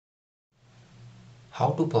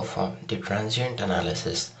how to perform the transient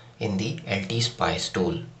analysis in the LTspice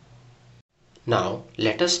tool. Now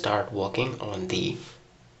let us start working on the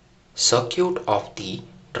circuit of the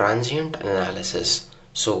transient analysis.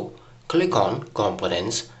 So click on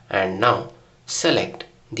components and now select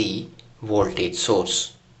the voltage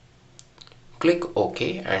source. Click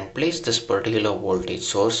OK and place this particular voltage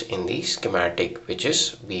source in the schematic, which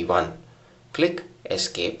is V1. Click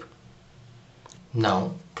escape.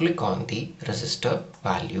 Now click on the resistor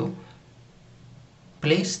value.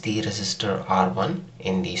 Place the resistor R1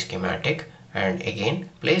 in the schematic and again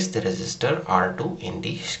place the resistor R2 in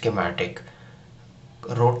the schematic.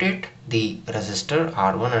 Rotate the resistor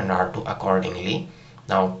R1 and R2 accordingly.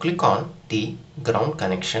 Now click on the ground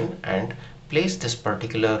connection and place this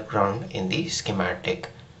particular ground in the schematic.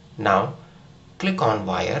 Now click on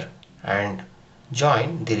wire and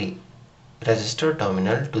join the resistor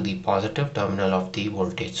terminal to the positive terminal of the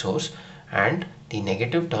voltage source and the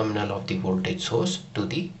negative terminal of the voltage source to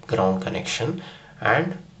the ground connection,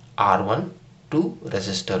 and R1 to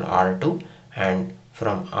resistor R2 and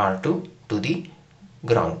from R2 to the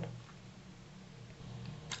ground.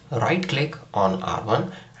 Right click on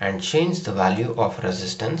R1 and change the value of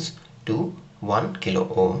resistance to 1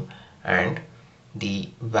 kilo ohm and the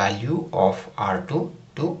value of R2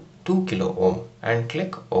 to 2 kilo ohm and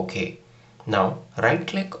click OK. Now right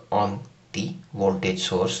click on the voltage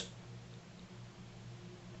source,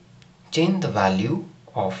 change the value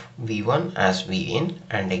of V1 as Vin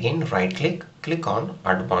and again right click on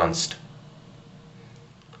advanced.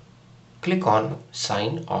 Click on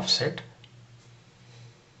sign offset.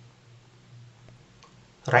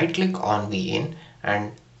 Right click on Vin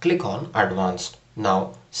and click on advanced.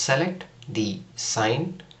 Now select the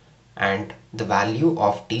sign and the value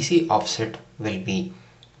of DC offset will be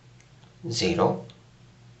 0,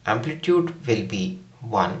 amplitude will be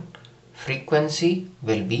 1, frequency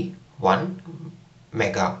will be 1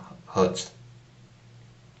 megahertz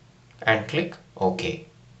and click OK.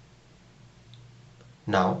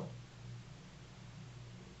 Now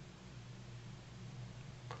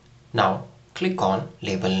click on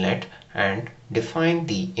label net and define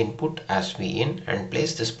the input as Vin and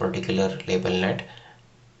place this particular label net,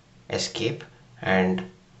 escape and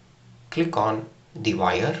click on the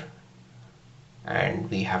wire and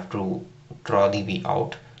we have to draw the V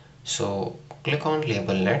out. So click on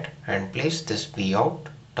label net and place this V out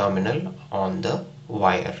terminal on the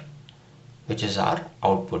wire, which is our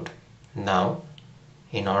output. Now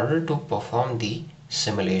in order to perform the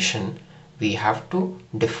simulation, we have to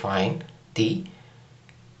define the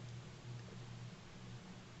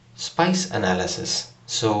spice analysis.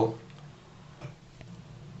 So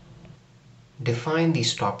define the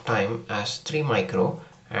stop time as 3 micro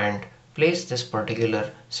and place this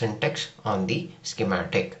particular syntax on the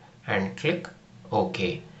schematic and click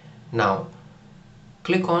OK. Now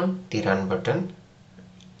click on the run button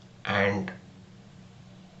and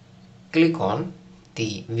click on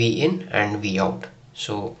the V in and V out.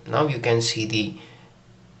 So now you can see the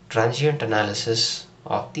transient analysis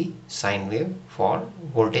of the sine wave for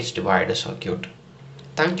voltage divider circuit.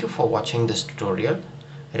 Thank you for watching this tutorial.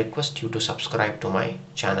 I request you to subscribe to my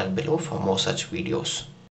channel below for more such videos.